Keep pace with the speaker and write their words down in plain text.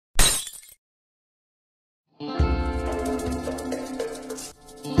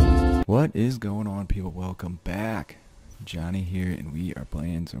What is going on, people? Welcome back. Johnny here, and we are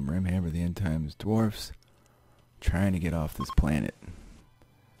playing some Rimhammer the End Times Dwarfs, trying to get off this planet.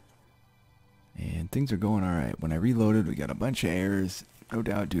 And things are going alright. When I reloaded, we got a bunch of errors, no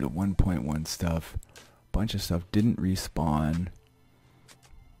doubt due to 1.1 stuff. A bunch of stuff didn't respawn,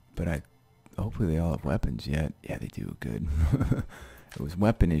 but hopefully they all have weapons yet. Yeah, they do. Good. It was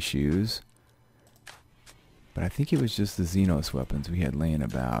weapon issues, but I think it was just the Xenos weapons we had laying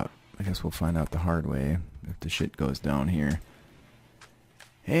about. I guess we'll find out the hard way if the shit goes down here.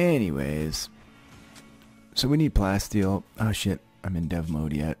 Anyways, so we need plasteel. Oh shit, I'm in dev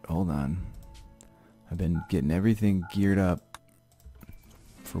mode yet. Hold on. I've been getting everything geared up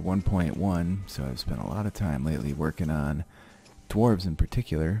for 1.1, so I've spent a lot of time lately working on dwarves in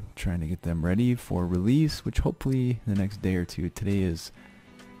particular, trying to get them ready for release, which hopefully in the next day or two. Today is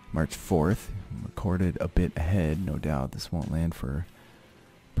March 4th. Recorded a bit ahead, no doubt. This won't land for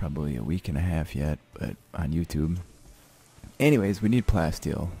probably a week and a half yet, but on YouTube. Anyways, we need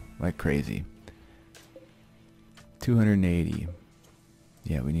plasteel like crazy. 280.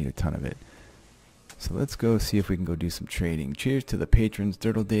 Yeah, we need a ton of it. So let's go see if we can go do some trading. Cheers to the patrons: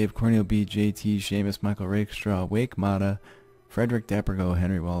 Dirtle Dave, Cornel B, JT, Seamus, Michael Rakestraw, Wake Mata, Frederick Dappergo,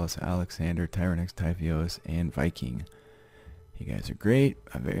 Henry Wallace, Alexander, Tyrannex, Typhios, and Viking. You guys are great.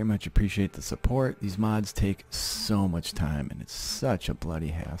 I very much appreciate the support. These mods take so much time, and it's such a bloody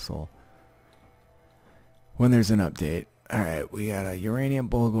hassle when there's an update. Alright, we got a uranium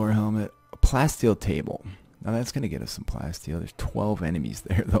Bulgor helmet, a plasteel table. Now that's going to get us some plasteel. There's 12 enemies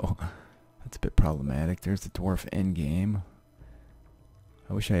there, though. That's a bit problematic. There's the dwarf endgame.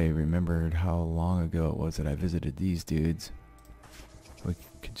 I wish I remembered how long ago it was that I visited these dudes. We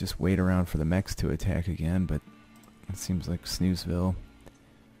could just wait around for the mechs to attack again, but it seems like Snoozeville.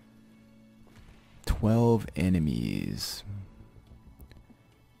 12 enemies.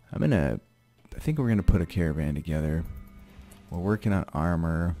 I think we're gonna put a caravan together. We're working on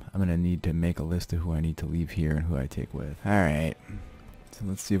armor. I'm gonna need to make a list of who I need to leave here and who I take with. Alright. So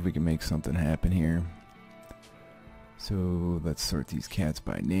let's see if we can make something happen here. So let's sort these cats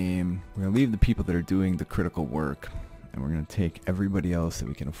by name. We're gonna leave the people that are doing the critical work, and we're gonna take everybody else that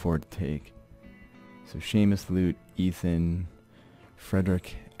we can afford to take. So Seamus, Loot, Ethan,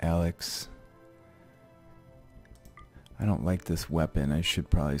 Frederick, Alex. I don't like this weapon. I should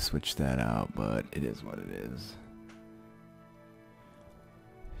probably switch that out, but it is what it is.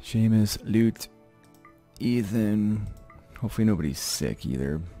 Seamus, Loot, Ethan. Hopefully nobody's sick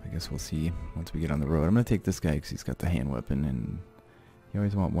either. I guess we'll see once we get on the road. I'm going to take this guy because he's got the hand weapon, and you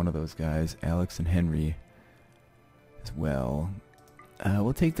always want one of those guys. Alex and Henry as well.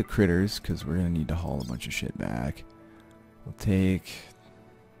 We'll take the critters because we're going to need to haul a bunch of shit back. We'll take,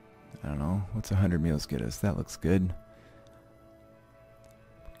 I don't know, what's 100 meals get us? That looks good.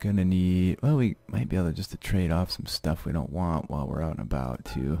 Gonna need, well, we might be able just to trade off some stuff we don't want while we're out and about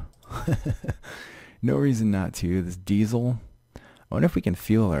too. No reason not to. This diesel, I wonder if we can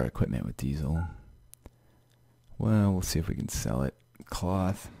fuel our equipment with diesel. Well, we'll see if we can sell it.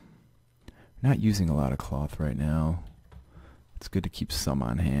 Cloth. Not using a lot of cloth right now. It's good to keep some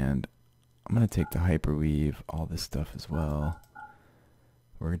on hand. I'm going to take the hyperweave, all this stuff as well.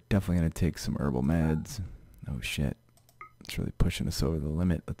 We're definitely going to take some herbal meds. Oh shit. It's really pushing us over the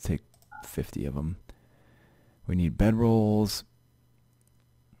limit. Let's take 50 of them. We need bedrolls.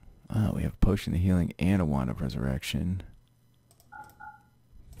 Oh, we have a potion of healing and a wand of resurrection.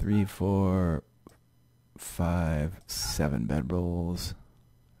 3, 4, 5, 7 bedrolls.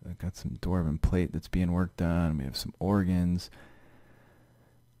 I got some dwarven plate that's being worked on. We have some organs.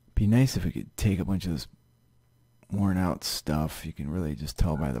 Be nice if we could take a bunch of this worn out stuff. You can really just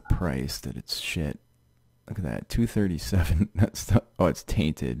tell by the price that it's shit. Look at that, 237. That's oh, it's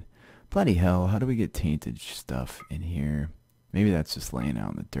tainted. Bloody hell, how do we get tainted stuff in here? Maybe that's just laying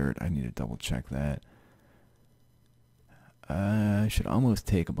out in the dirt. I need to double check that. I should almost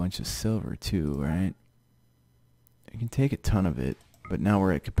take a bunch of silver too, right? I can take a ton of it, but now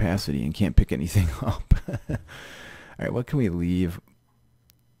we're at capacity and can't pick anything up. Alright, what can we leave?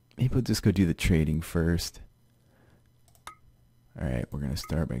 Maybe we'll just go do the trading first. Alright, we're going to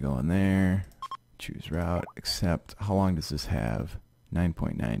start by going there. Choose route, accept. How long does this have?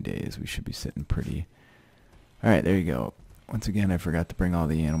 9.9 days. We should be sitting pretty. Alright, there you go. Once again, I forgot to bring all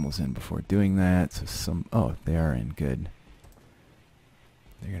the animals in before doing that. So oh, they are in. Good.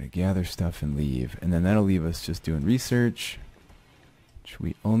 They're going to gather stuff and leave. And then that'll leave us just doing research. Which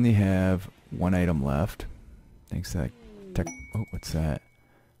we only have one item left. Thanks to that oh, what's that?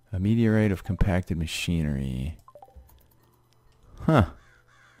 A meteorite of compacted machinery. Huh.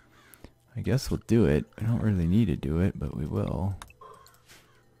 I guess we'll do it. I don't really need to do it, but we will.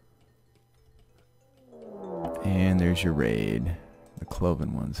 And there's your raid. The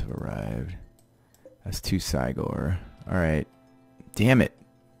cloven ones have arrived. That's 2 Cygor. Alright. Damn it.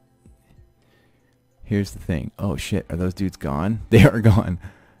 Here's the thing. Oh shit, are those dudes gone? They are gone.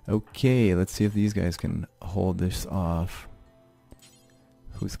 Okay, let's see if these guys can hold this off.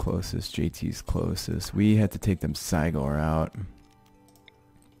 Who's closest? JT's closest. We had to take them Cygor out,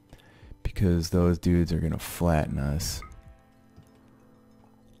 because those dudes are going to flatten us.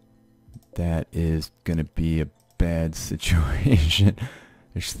 That is going to be a bad situation.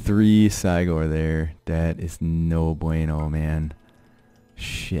 There's 3 Cygor there. That is no bueno, man.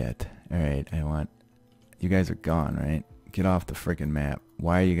 Shit. Alright, I want... You guys are gone, right? Get off the freaking map.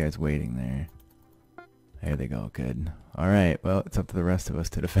 Why are you guys waiting there? There they go. Good. Alright, well, it's up to the rest of us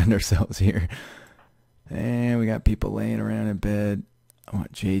to defend ourselves here. And we got people laying around in bed. I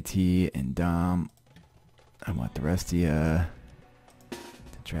want JT and Dom. I want the rest of you to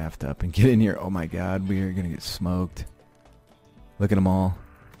draft up and get in here. Oh my god, we are going to get smoked. Look at them all.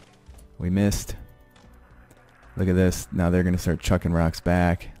 We missed. Look at this. Now they're going to start chucking rocks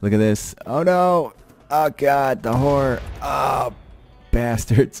back. Look at this. Oh no. Oh god, the horror. Oh,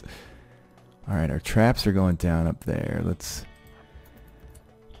 bastards. Alright, our traps are going down up there. Let's...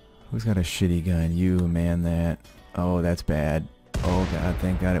 Who's got a shitty gun? You, man, that. Oh, that's bad. Oh god,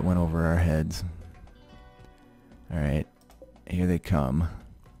 thank god it went over our heads. Alright, here they come.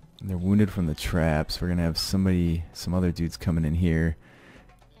 They're wounded from the traps. We're gonna have somebody, some other dudes coming in here.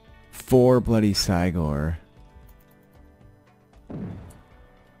 4 bloody Cygor.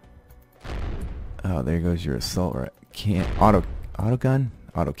 Oh, there goes your assault auto gun?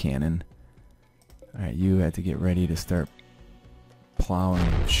 Auto cannon. Alright, you have to get ready to start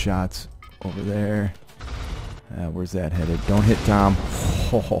plowing shots over there. Where's that headed? Don't hit Tom.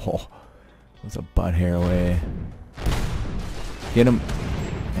 Oh, that was a butt hair away. Get him.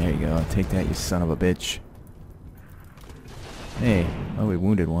 There you go. Take that, you son of a bitch. Hey. Oh, we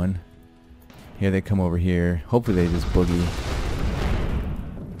wounded one. Here they come over here. Hopefully they just boogie.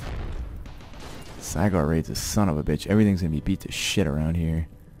 Cygor raid's a son of a bitch. Everything's gonna be beat to shit around here.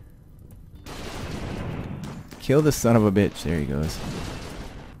 Kill the son of a bitch. There he goes.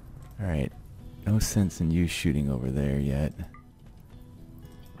 Alright. No sense in you shooting over there yet.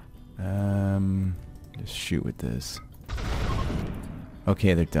 Just shoot with this.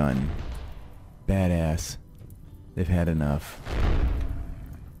 Okay, they're done. Badass. They've had enough.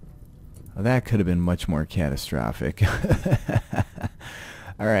 Well, that could have been much more catastrophic.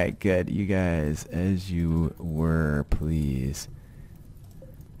 Alright, good. You guys, as you were, please.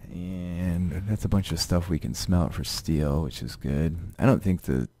 And that's a bunch of stuff we can smelt for steel, which is good. I don't think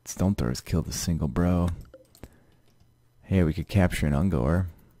the stone throwers killed a single bro. Hey, we could capture an Ungor.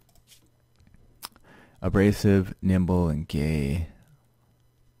 Abrasive, nimble, and gay.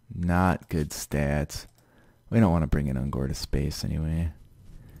 Not good stats. We don't want to bring an Ungor to space anyway.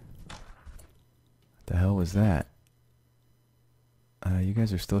 What the hell was that? You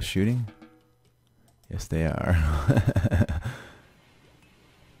guys are still shooting? Yes, they are.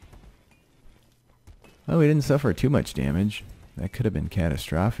 Oh, we didn't suffer too much damage. That could have been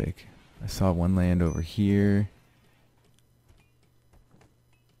catastrophic. I saw one land over here.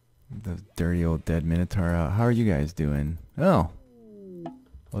 The dirty old dead Minotaur out. How are you guys doing? Oh.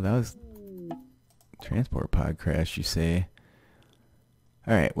 Well, that was... Transport pod crash, you say?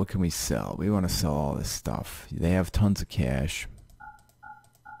 Alright, what can we sell? We want to sell all this stuff. They have tons of cash.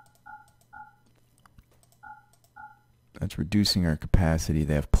 That's reducing our capacity.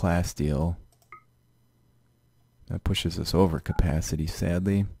 They have plasteel. That pushes us over capacity,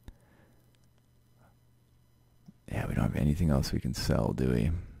 sadly. Yeah, we don't have anything else we can sell, do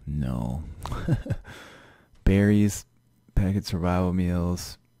we? No. Berries, packet survival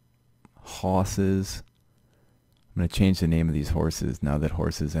meals, horses. I'm going to change the name of these horses now that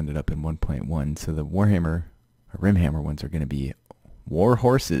horses ended up in 1.1. So the Warhammer, or Rimhammer ones are going to be war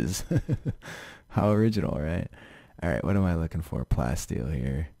horses. How original, right? Alright, what am I looking for? Plasteel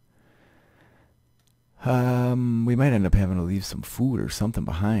here. We might end up having to leave some food or something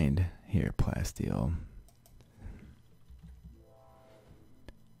behind. Here, plasteel.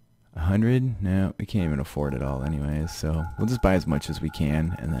 100? No, we can't even afford it all anyways, so we'll just buy as much as we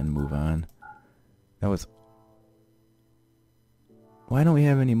can and then move on. That was... Why don't we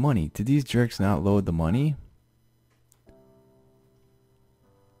have any money? Did these jerks not load the money?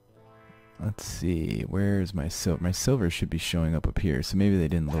 Let's see, where's my silver? My silver should be showing up here, so maybe they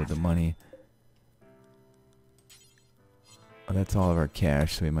didn't load the money. Oh, that's all of our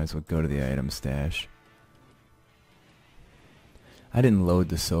cash, so we might as well go to the item stash. I didn't load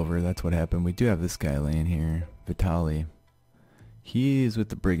the silver, that's what happened. We do have this guy laying here, Vitali. He is with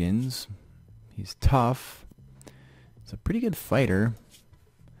the brigands. He's tough. It's a pretty good fighter.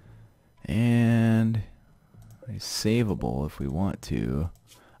 And he's savable if we want to.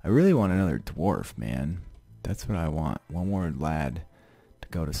 I really want another dwarf, man. That's what I want. One more lad to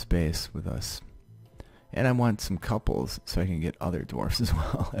go to space with us. And I want some couples so I can get other dwarfs as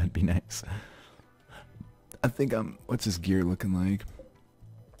well. That'd be nice. I think what's his gear looking like?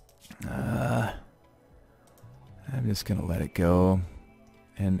 I'm just gonna let it go.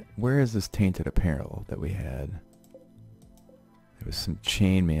 And where is this tainted apparel that we had? There was some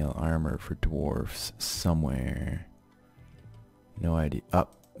chainmail armor for dwarfs somewhere. No idea.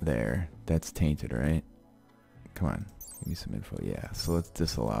 Up there. That's tainted, right? Come on. Give me some info. Yeah, so let's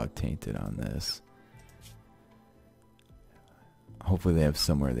disallow tainted on this. Hopefully they have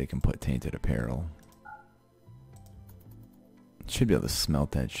somewhere they can put tainted apparel. Should be able to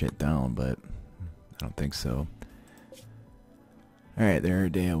smelt that shit down, but I don't think so. Alright, they're a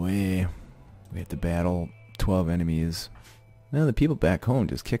day away. We have to battle 12 enemies. Now the people back home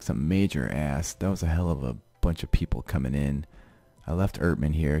just kicked some major ass. That was a hell of a bunch of people coming in. I left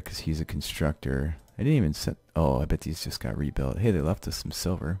Ertman here because he's a constructor. I didn't even set... Oh, I bet these just got rebuilt. Hey, they left us some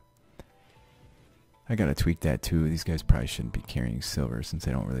silver. I gotta tweak that too. These guys probably shouldn't be carrying silver since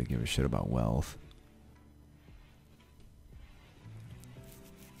they don't really give a shit about wealth.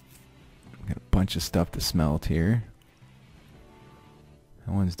 Got a bunch of stuff to smelt here.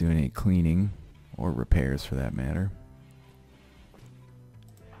 No one's doing any cleaning or repairs for that matter.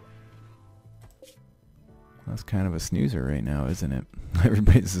 That's kind of a snoozer right now, isn't it?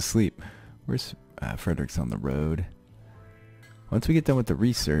 Everybody's asleep. Where's Frederick's on the road? Once we get done with the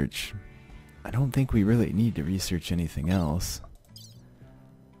research, I don't think we really need to research anything else.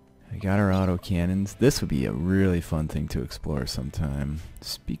 We got our autocannons. This would be a really fun thing to explore sometime.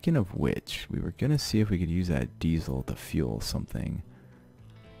 Speaking of which, we were going to see if we could use that diesel to fuel something.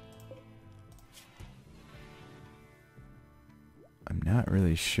 I'm not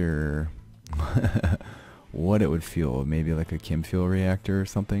really sure what it would fuel. Maybe like a chem fuel reactor or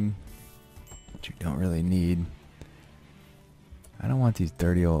something, which you don't really need. I don't want these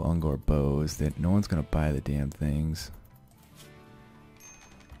dirty old Ungor bows that no one's going to buy the damn things.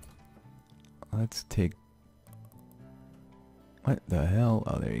 Let's take... What the hell?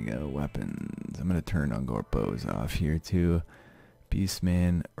 Oh, there you go. Weapons. I'm going to turn Ungor bows off here too.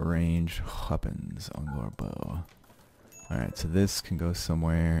 Beastman ranged weapons. Ungor bow. Alright, so this can go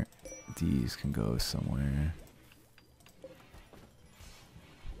somewhere. These can go somewhere.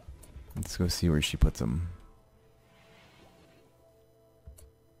 Let's go see where she puts them.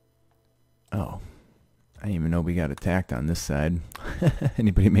 Oh. I didn't even know we got attacked on this side.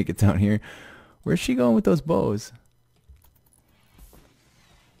 Anybody make it down here? Where's she going with those bows?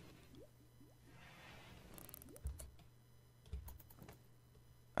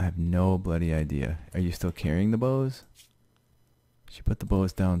 I have no bloody idea. Are you still carrying the bows? She put the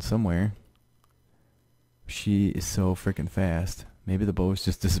bows down somewhere. She is so freaking fast. Maybe the bows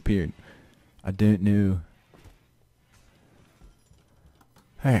just disappeared. I don't know.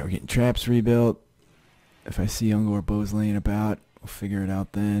 Alright, we're getting traps rebuilt. If I see Ungor bows laying about, we'll figure it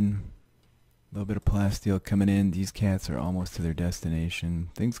out then. A little bit of plasteel coming in. These cats are almost to their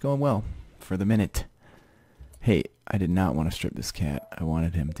destination. Things going well for the minute. Hey, I did not want to strip this cat. I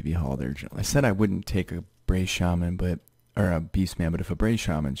wanted him to be hauled urgently. I said I wouldn't take a Bray Shaman, or a Beastman, but if a Bray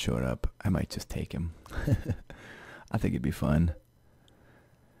Shaman showed up, I might just take him. I think it'd be fun.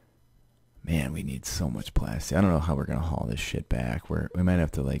 Man, we need so much plastic. I don't know how we're going to haul this shit back. We might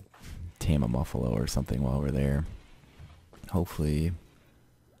have to, like, tame a buffalo or something while we're there. Hopefully,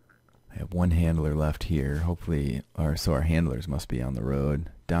 I have one handler left here. Hopefully, so our handlers must be on the road.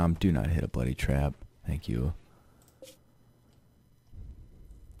 Dom, do not hit a bloody trap. Thank you.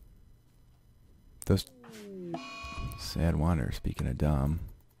 Those sad wander, speaking of Dom.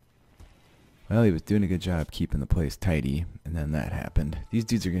 Well, he was doing a good job keeping the place tidy, and then that happened. These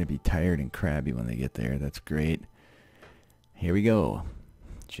dudes are going to be tired and crabby when they get there. That's great. Here we go.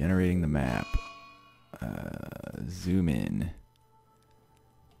 Generating the map. Zoom in.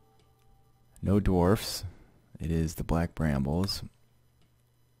 No dwarfs. It is the black brambles.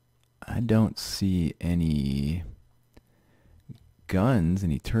 I don't see any guns,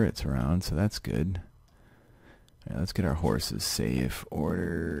 any turrets around, so that's good. All right, let's get our horses safe.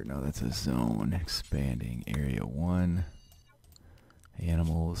 Order. No, that's a zone. Expanding. Area 1.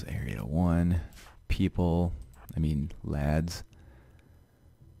 Animals. Area 1. People. I mean, lads.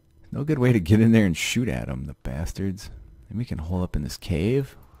 No good way to get in there and shoot at them, the bastards. And we can hole up in this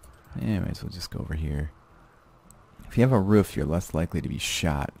cave. Yeah, might as well just go over here. If you have a roof, you're less likely to be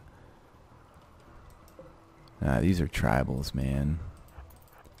shot. These are tribals, man.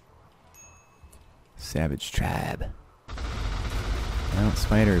 Savage tribe. Well,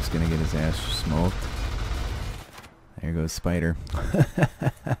 Spider's gonna get his ass smoked. There goes Spider.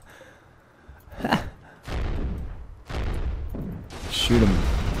 Shoot him.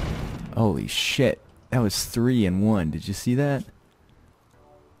 Holy shit. That was 3 in 1. Did you see that?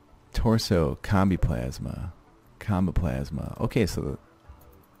 Torso, Combiplasma. Comboplasma. Okay, so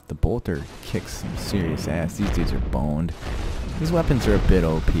the bolter kicks some serious ass. These dudes are boned. These weapons are a bit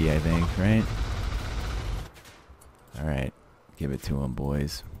OP, I think, right? Alright. Give it to them,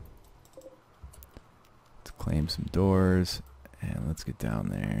 boys. Let's claim some doors. And let's get down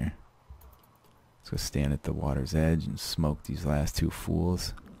there. Let's go stand at the water's edge and smoke these last 2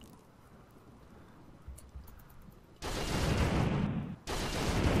 fools.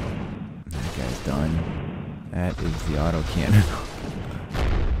 That guy's done. That is the auto cannon.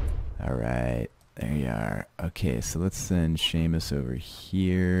 Alright. There you are. Okay, so let's send Seamus over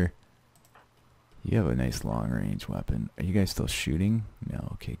here. You have a nice long range weapon. Are you guys still shooting? No,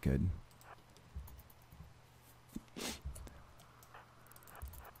 okay, good.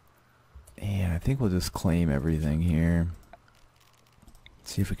 And I think we'll just claim everything here.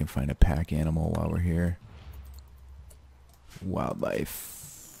 See if we can find a pack animal while we're here.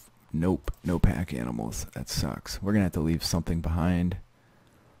 Wildlife. Nope, no pack animals. That sucks. We're gonna have to leave something behind.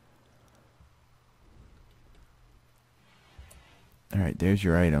 Alright, there's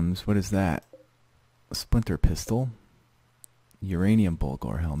your items. What is that? A splinter pistol. Uranium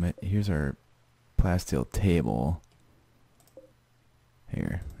Bulgor helmet. Here's our plasteel table.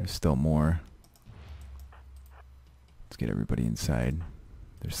 Here, there's still more. Let's get everybody inside.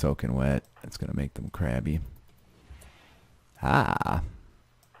 They're soaking wet. That's gonna make them crabby. Ah!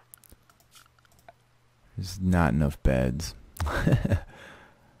 There's not enough beds.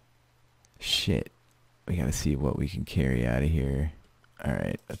 Shit. We gotta see what we can carry out of here.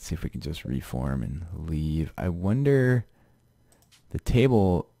 Alright, let's see if we can just reform and leave. I wonder... The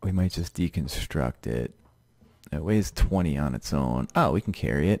table, we might just deconstruct it. It weighs 20 on its own. Oh, we can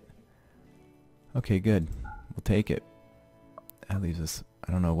carry it. Okay, good. We'll take it. That leaves us...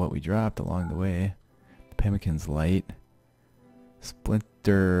 I don't know what we dropped along the way. The pemmican's light.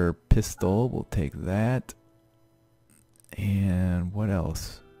 Splinter pistol. We'll take that. And what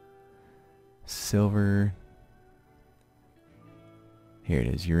else? Silver. Here it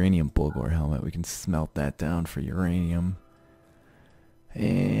is. Uranium Bulgor helmet. We can smelt that down for uranium.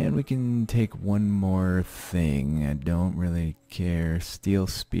 And we can take one more thing. I don't really care. Steel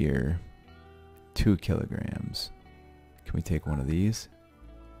spear. 2 kilograms. Can we take one of these?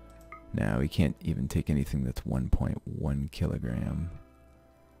 No, we can't even take anything that's 1.1 kilogram.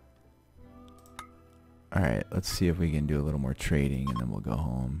 Alright, let's see if we can do a little more trading and then we'll go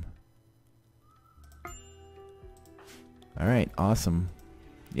home. Alright, awesome.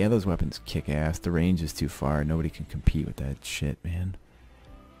 Yeah, those weapons kick ass. The range is too far. Nobody can compete with that shit, man.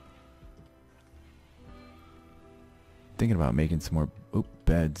 Thinking about making some more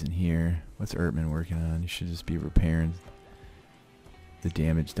beds in here. What's Ertman working on? You should just be repairing the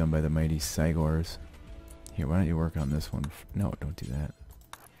damage done by the mighty Cygors. Here, why don't you work on this one? No, don't do that.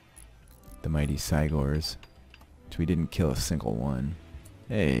 The mighty Cygors. Which we didn't kill a single one.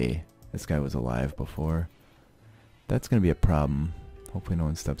 Hey, this guy was alive before. That's going to be a problem. Hopefully no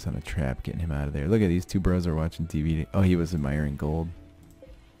one steps on a trap getting him out of there. Look at these 2 bros are watching TV. Oh, he was admiring gold.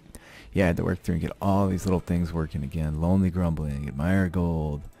 Yeah, I had to work through and get all these little things working again. Lonely Grumbling, Admire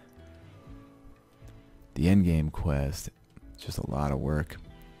Gold. The endgame quest. Just a lot of work.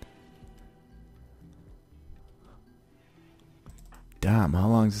 Damn, how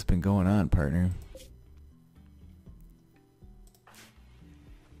long has this been going on, partner?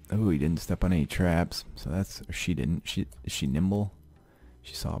 Oh, he didn't step on any traps. So that's... Or she didn't. Is she nimble?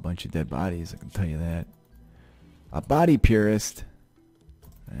 She saw a bunch of dead bodies, I can tell you that. A body purist.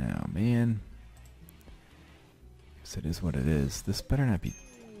 Oh, man. Guess it is what it is. This better not be...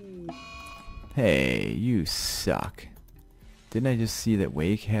 Hey, you suck. Didn't I just see that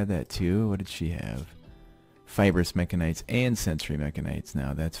Wake had that too? What did she have? Fibrous Mechanites and Sensory Mechanites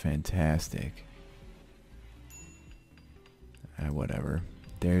now. That's fantastic. Whatever.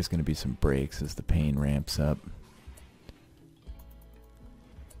 There's going to be some breaks as the pain ramps up.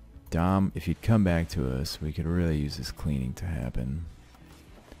 Dom, if you'd come back to us, we could really use this cleaning to happen.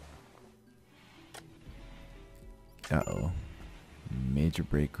 Uh-oh. Major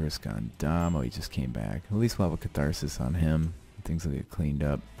break risk on Dom. Oh, he just came back. At least we'll have a catharsis on him. Things will get cleaned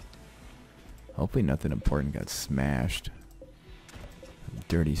up. Hopefully nothing important got smashed.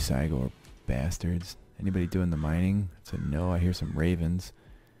 Dirty Cygor bastards. Anybody doing the mining? It's a no. I hear some ravens.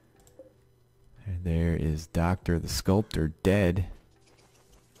 There is Doctor the Sculptor dead.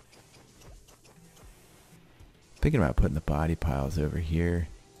 Thinking about putting the body piles over here.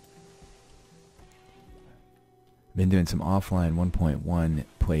 Been doing some offline 1.1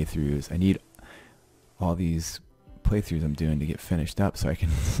 playthroughs. I need all these playthroughs I'm doing to get finished up so I can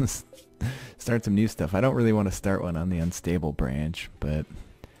start some new stuff. I don't really want to start one on the unstable branch, but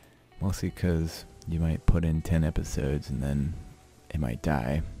mostly because you might put in 10 episodes and then it might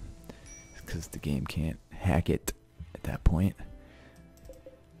die because the game can't hack it at that point.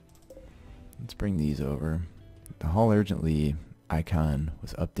 Let's bring these over. The Haul Urgently icon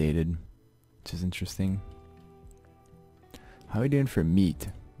was updated, which is interesting. How are we doing for meat?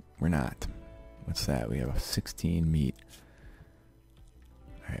 We're not. What's that? We have 16 meat.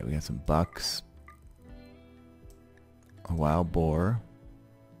 Alright, we got some bucks. A wild boar.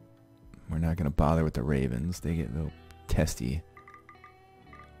 We're not going to bother with the ravens. They get a little testy.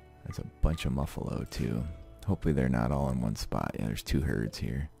 There's a bunch of muffalo too. Hopefully they're not all in one spot. Yeah, there's 2 herds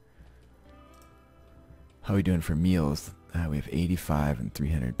here. How are we doing for meals? We have 85 and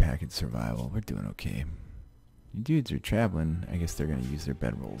 300 package survival. We're doing okay. You dudes are traveling. I guess they're going to use their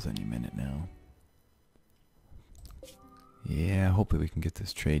bedrolls any minute now. Yeah, hopefully we can get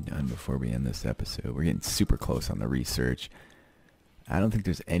this trade done before we end this episode. We're getting super close on the research. I don't think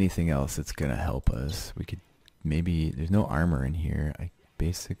there's anything else that's going to help us. We could maybe... There's no armor in here.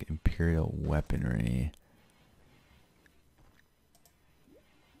 Basic Imperial weaponry.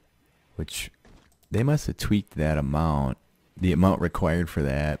 Which... They must have tweaked that amount. The amount required for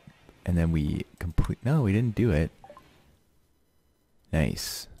that. And then we complete... No, we didn't do it.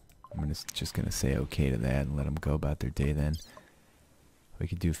 Nice. I'm just going to say okay to that and let them go about their day then. We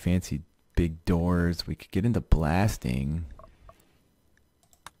could do fancy big doors. We could get into blasting.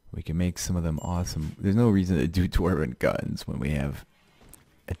 We can make some of them awesome. There's no reason to do dwarven guns when we have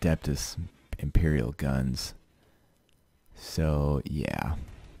Adeptus Imperial guns. So, yeah.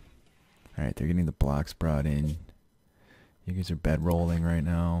 Alright, they're getting the blocks brought in. You guys are bed rolling right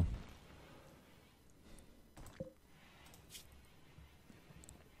now.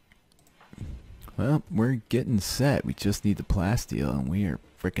 Well, we're getting set. We just need the plasteel and we are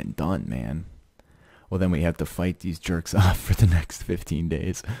freaking done, man. Well, then we have to fight these jerks off for the next 15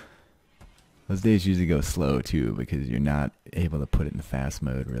 days. Those days usually go slow, too, because you're not able to put it in fast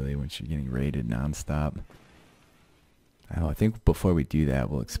mode, really, once you're getting raided nonstop. Oh, I think before we do that,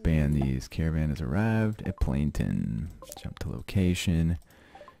 we'll expand these. Caravan has arrived at Plainton. Jump to location.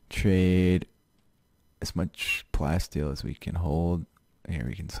 Trade as much plasteel as we can hold. Here,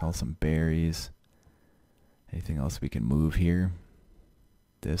 we can sell some berries. Anything else we can move here?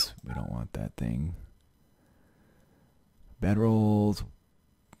 This, we don't want that thing. Bedrolls.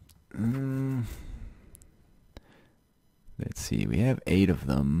 Let's see, we have 8 of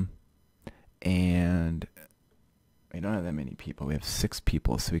them. And we don't have that many people. We have 6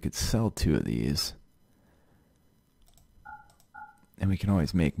 people, so we could sell 2 of these. And we can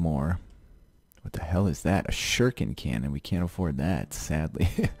always make more. What the hell is that? A shuriken cannon. We can't afford that, sadly.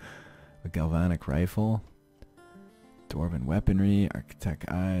 A galvanic rifle. Dwarven weaponry. Architect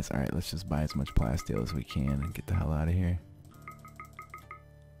eyes. Alright, let's just buy as much plasteel as we can and get the hell out of here.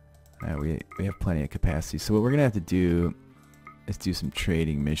 Alright, we have plenty of capacity. So what we're going to have to do is do some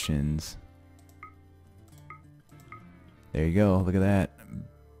trading missions. There you go. Look at that.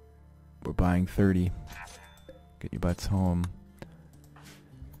 We're buying 30. Get your butts home.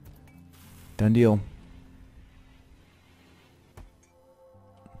 Done deal.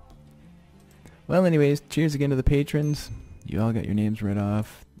 Well, anyways, cheers again to the patrons. You all got your names read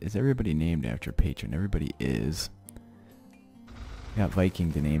off. Is everybody named after a patron? Everybody is. Got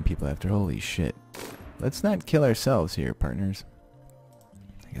Viking to name people after. Holy shit. Let's not kill ourselves here, partners.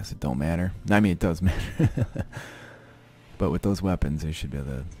 I guess it don't matter. I mean, it does matter. But with those weapons, they should be able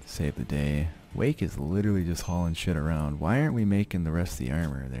to save the day. Wake is literally just hauling shit around. Why aren't we making the rest of the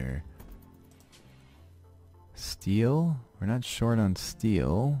armor there? Steel? We're not short on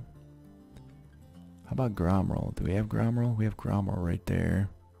steel. How about Gromroll? Do we have Gromroll? We have Gromroll right there.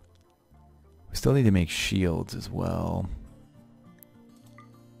 We still need to make shields as well.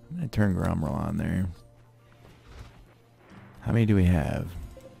 I'm going to turn Gromroll on there. How many do we have?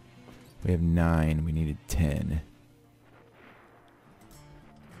 We have 9. We needed 10.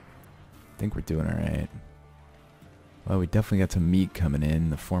 I think we're doing alright. Well, we definitely got some meat coming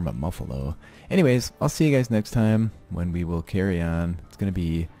in the form of muffalo. Anyways, I'll see you guys next time when we will carry on. It's going to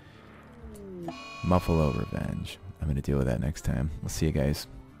be Muffalo Revenge. I'm going to deal with that next time. We'll see you guys.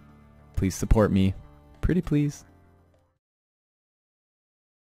 Please support me. Pretty please.